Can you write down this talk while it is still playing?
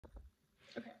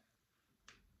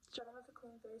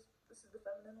This is the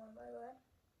feminine one, by the way.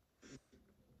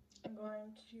 I'm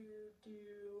going to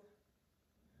do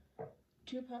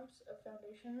 2 pumps of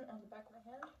foundation on the back of my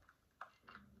hand.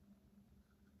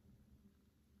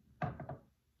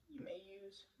 You may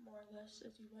use more or less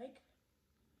as you like.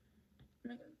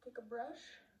 And I'm going to take a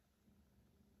brush,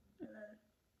 and then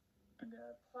I'm going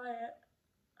to apply it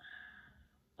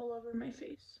all over my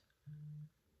face,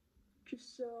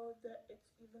 just so that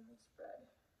it's evenly spread.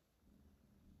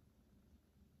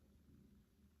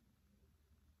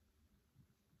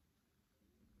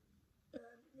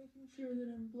 And making sure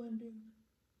that I'm blending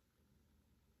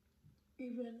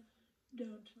even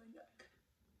down to my neck.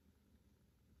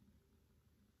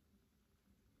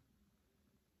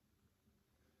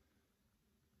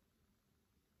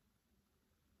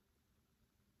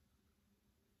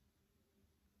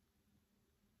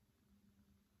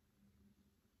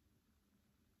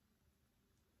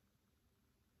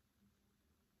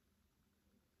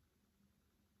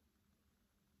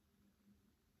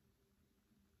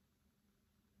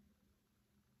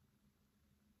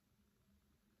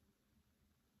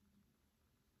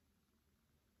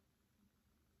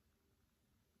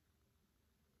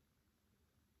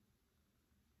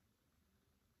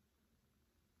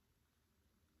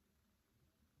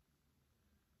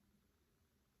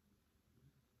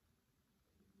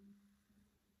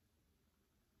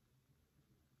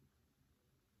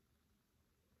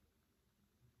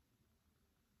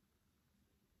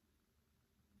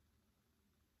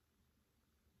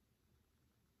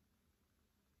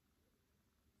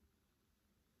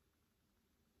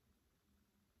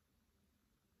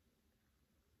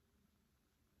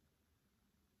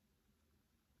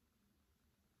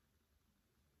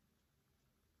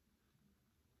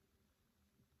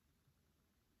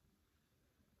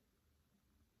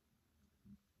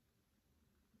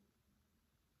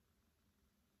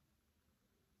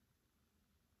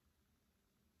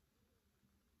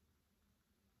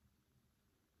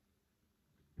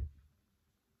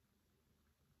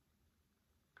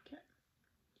 Okay.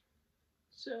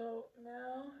 So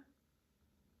now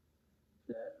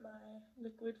that my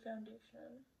liquid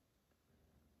foundation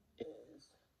is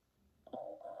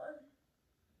all on,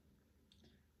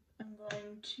 I'm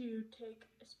going to take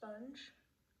a sponge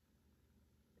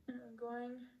and I'm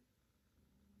going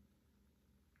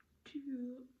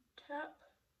to tap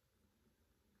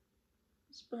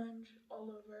the sponge all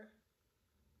over,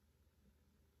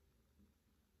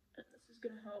 and this is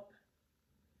going to help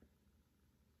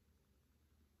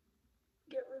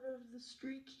get rid of the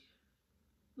streaky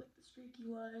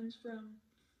lines from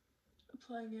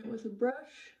applying it with a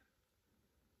brush.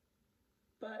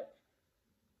 But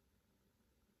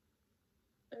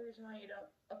the reason why you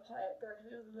don't apply it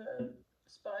directly with the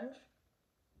sponge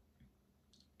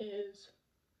is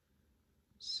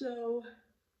so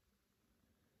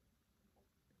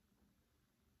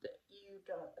that you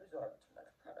don't absorb too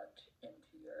much product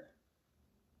into your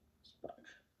sponge.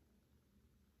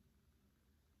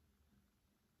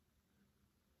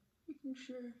 Making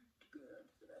sure to go down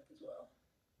to the neck as well.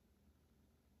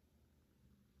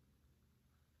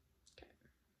 Okay.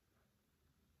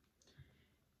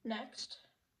 Next,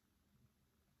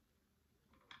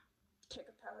 take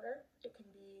a powder. It can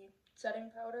be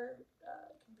setting powder, it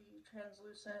can be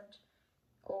translucent,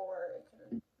 or it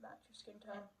can match your skin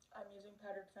tone. I'm using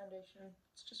powdered foundation.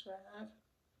 It's just what I have.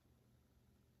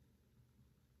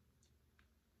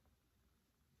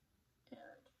 And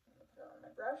I'm going to put it on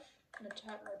my brush. I'm going to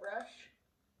tap my brush.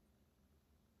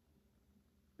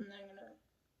 And then I'm going to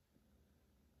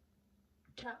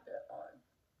tap it on.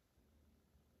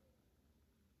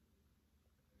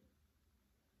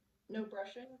 No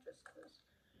brushing, just because,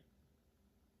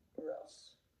 or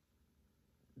else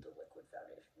the liquid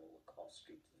foundation will look all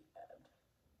streaky and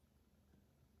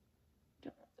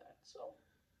don't want that. So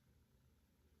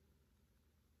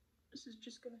this is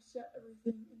just going to set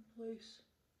everything in place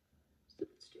so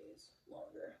that it stays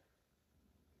longer.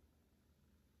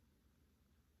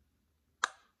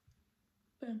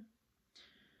 Boom.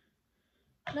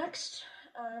 Next,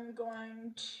 I'm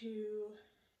going to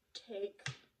take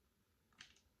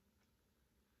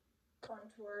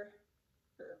contour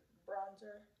or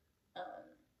bronzer,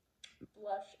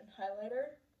 blush, and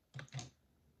highlighter,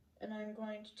 and I'm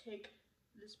going to take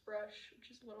this brush,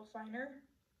 which is a little finer,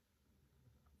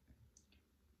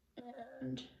 and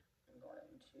I'm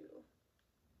going to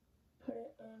put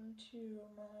it into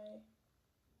my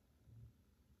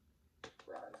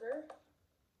bronzer,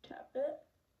 tap it,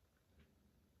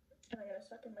 and I'm going to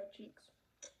suck in my cheeks.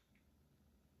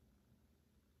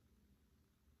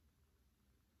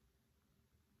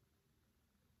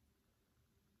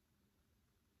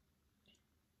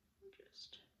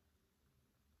 Just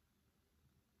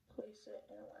place it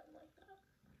in a line like that.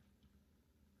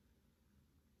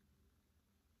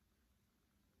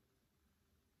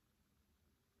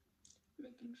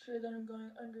 Making sure that I'm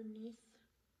going underneath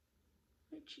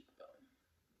my cheekbone.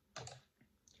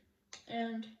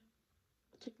 And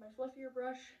take my fluffier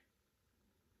brush,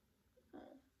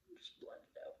 just blend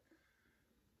it out.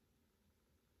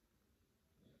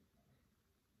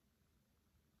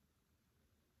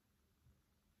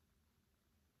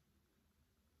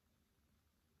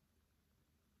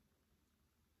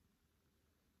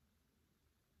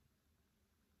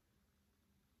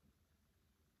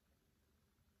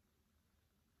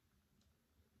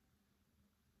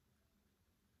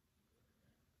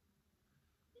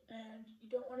 And you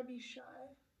don't want to be shy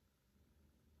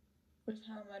with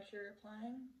how much you're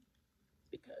applying,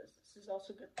 because this is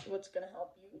also what's going to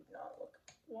help you not look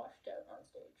washed out on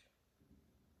stage.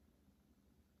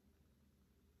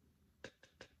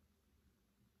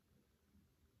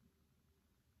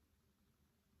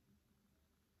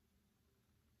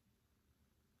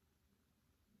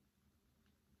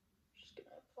 Just going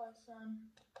to apply some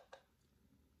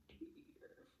to your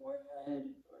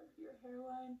forehead or your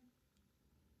hairline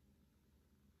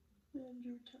and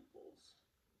your temples.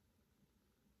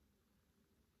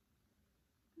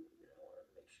 You're going to want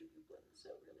to make sure you blend this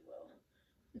out really well.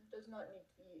 It does not need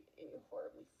to be a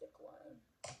horribly thick line.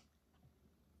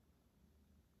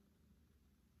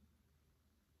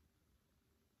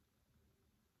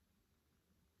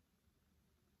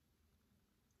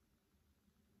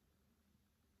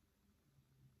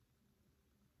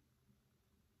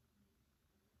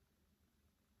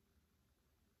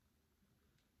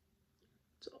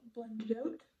 So I'll blend it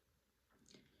out.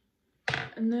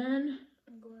 And then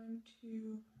I'm going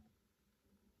to,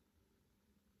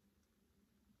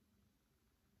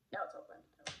 now it's all blended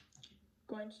out.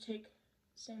 Going to take the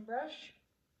same brush,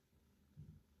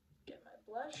 get my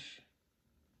blush,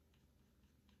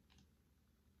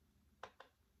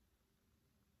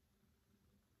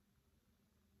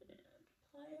 and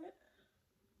apply it.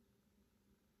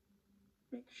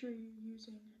 Make sure you're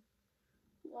using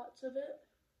lots of it.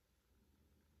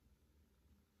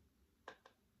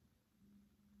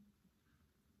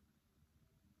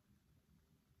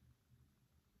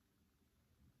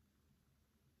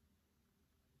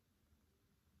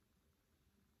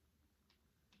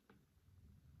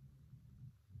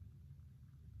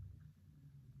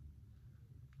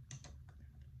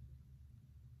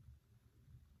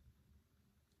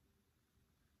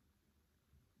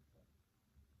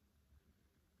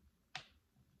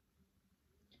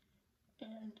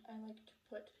 And I like to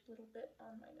put a little bit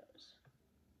on my nose.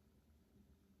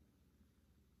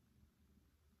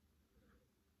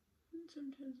 And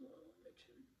sometimes a little on my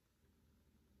chin.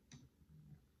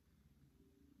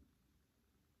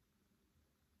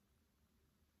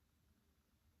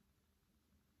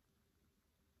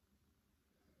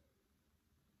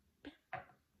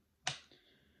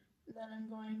 Then I'm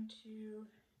going to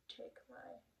take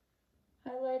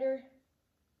my highlighter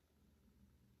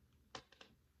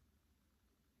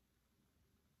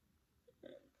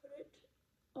and put it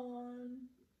on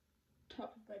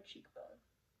top of my cheekbone.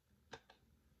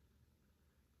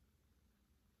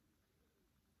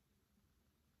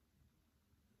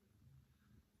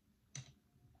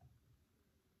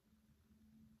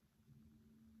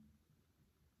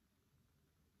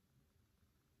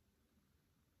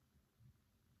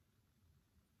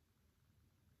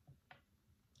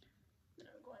 Then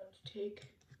I'm going to take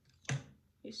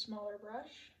a smaller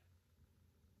brush,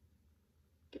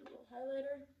 get a little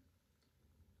highlighter,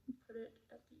 and put it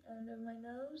at the end of my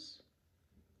nose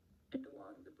and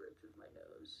along the bridge of my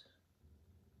nose.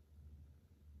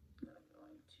 And I'm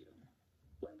going to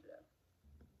blend it out.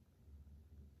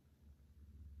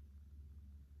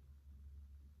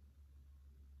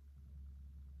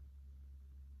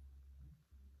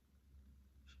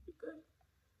 Should be good.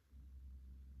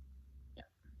 Yeah.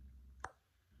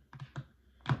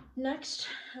 Next,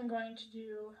 I'm going to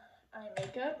do eye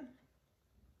makeup.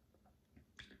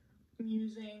 I'm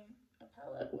using a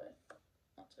palette with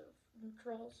lots of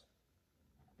neutrals.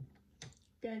 I'm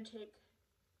going to take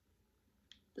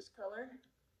this color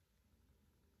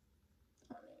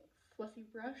on a fluffy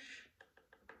brush,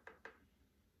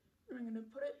 and I'm going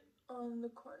to put it on the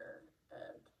corner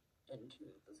and into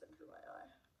the center of my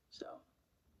eye. So,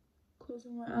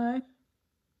 closing my eye,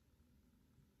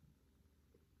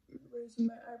 raising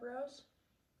my eyebrows,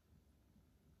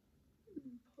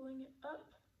 and pulling it up,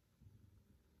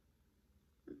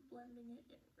 and blending it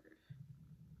inward.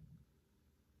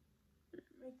 And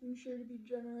making sure to be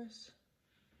generous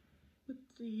with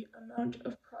the amount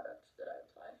of product that I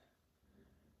apply,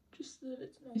 just so that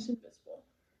it's nice and visible.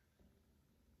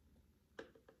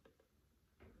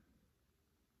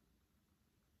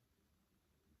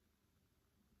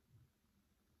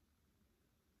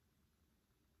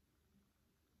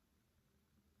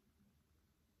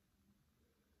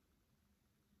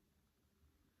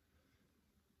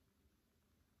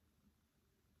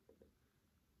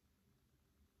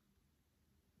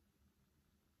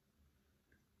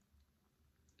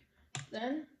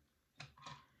 Then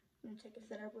I'm going to take a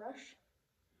thinner brush.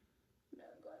 Now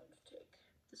I'm going to take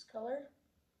this color.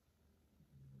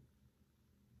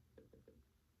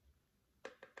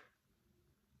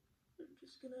 I'm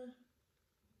just going to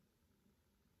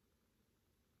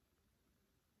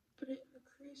put it in the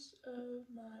crease of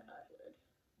my eyelid.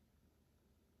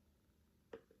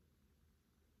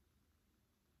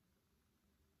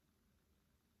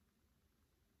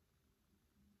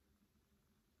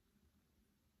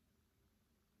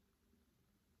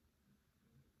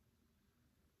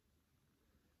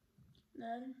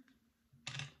 Then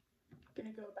I'm going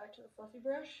to go back to the fluffy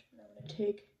brush, and I'm going to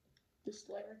take this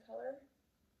lighter color.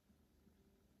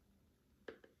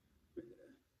 I'm going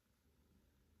to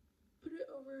put it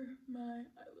over my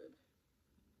eyelid.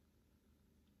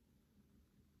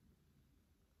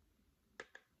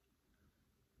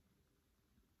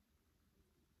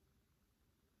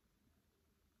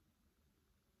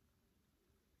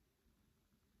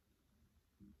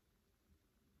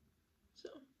 So,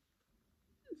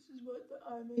 this is what the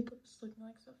eye makeup is looking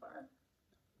like so far.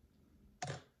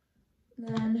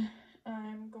 Then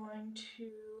I'm going to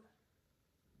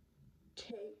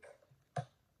take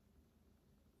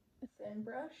a thin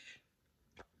brush,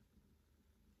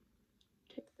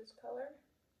 take this color,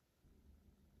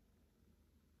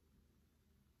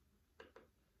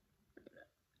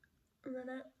 run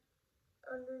it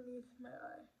underneath my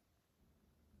eye.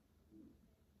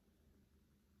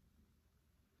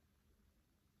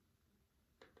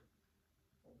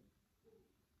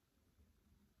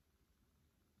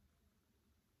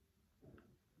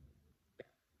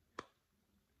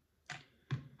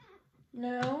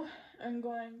 Now I'm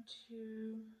going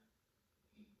to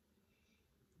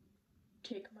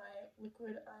take my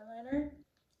liquid eyeliner.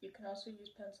 You can also use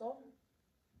pencil.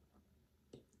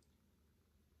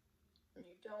 And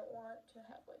you don't want to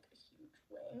have like a huge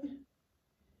wing.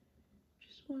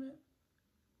 Just want it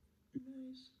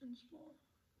nice and small.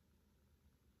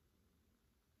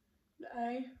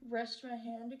 I rest my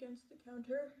hand against the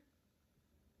counter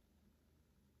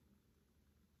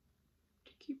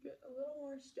to keep it a little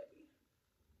more steady.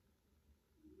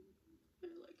 I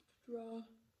like to draw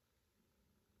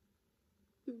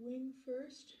the wing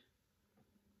first.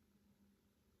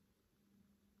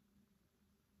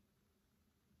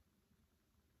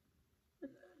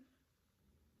 And then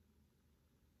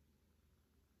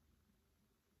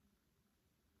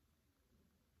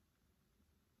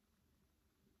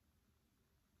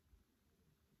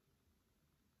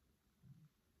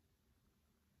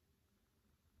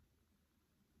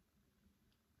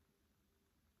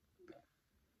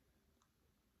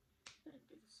and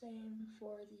do the same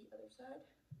for the other side.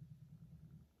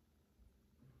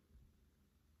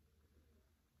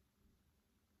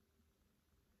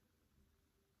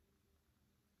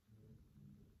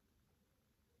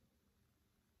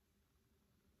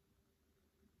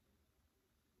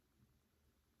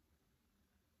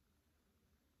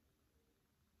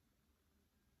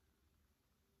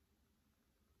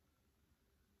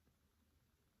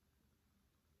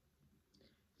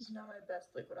 This is not my best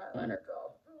liquid eyeliner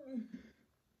job.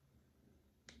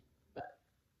 But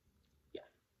yeah,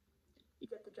 you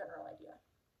get the general idea.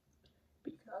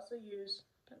 But you can also use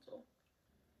pencil,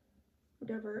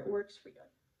 whatever works for you.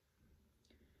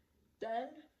 Then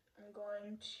I'm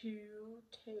going to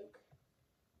take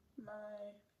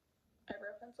my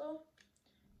eyebrow pencil,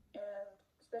 and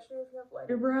especially if you have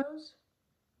lighter brows,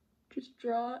 just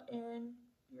draw in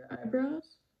your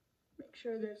eyebrows. Make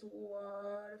sure there's a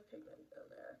lot of pigment in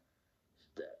there so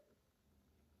that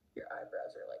your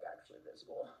eyebrows are like actually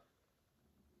visible.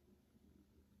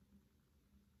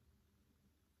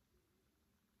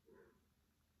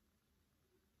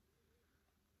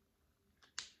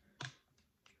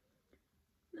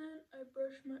 Then I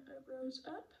brush my eyebrows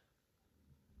up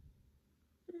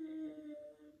and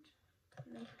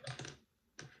kind of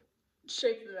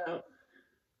shape them out.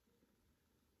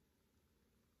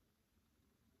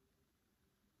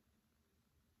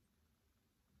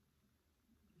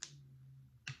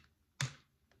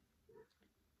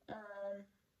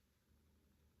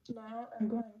 Now I'm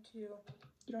going to, you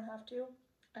don't have to,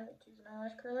 I like to use an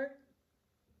eyelash curler.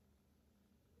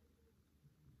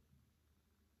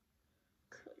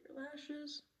 Curl your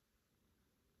lashes.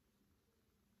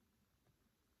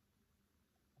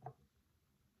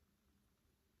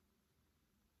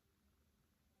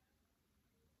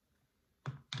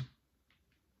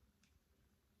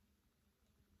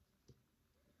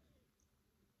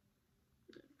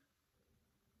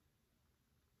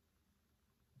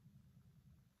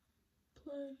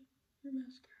 Apply your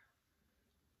mascara.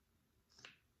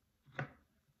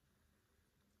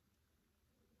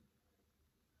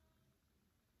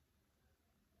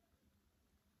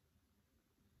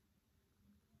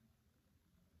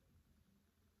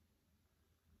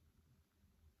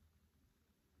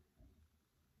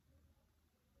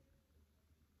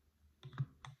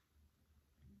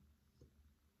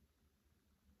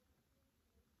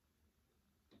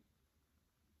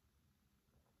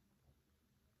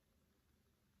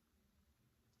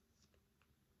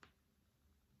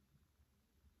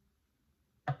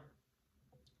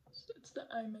 That's the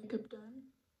eye makeup done.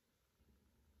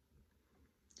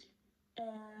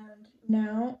 And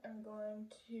now I'm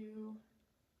going to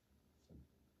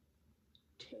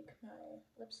take my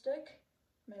lipstick,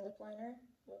 my lip liner.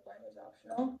 Lip liner is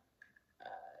optional.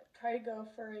 Try to go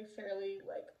for a fairly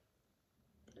like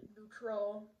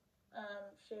neutral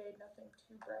shade, nothing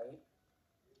too bright.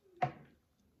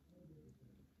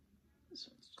 This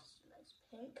one's just a nice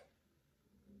pink.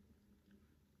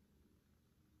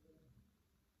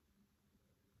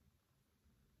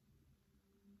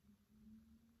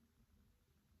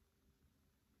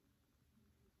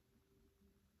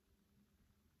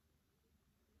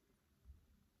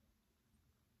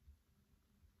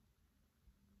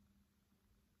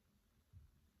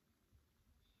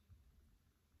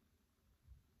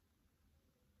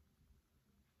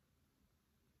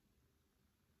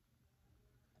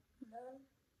 And then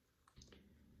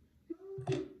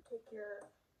take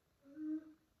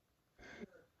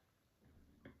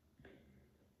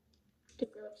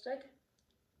your lipstick.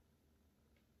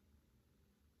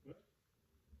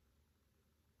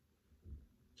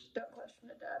 Just don't question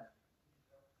it, Dad.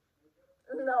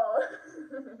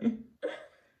 No.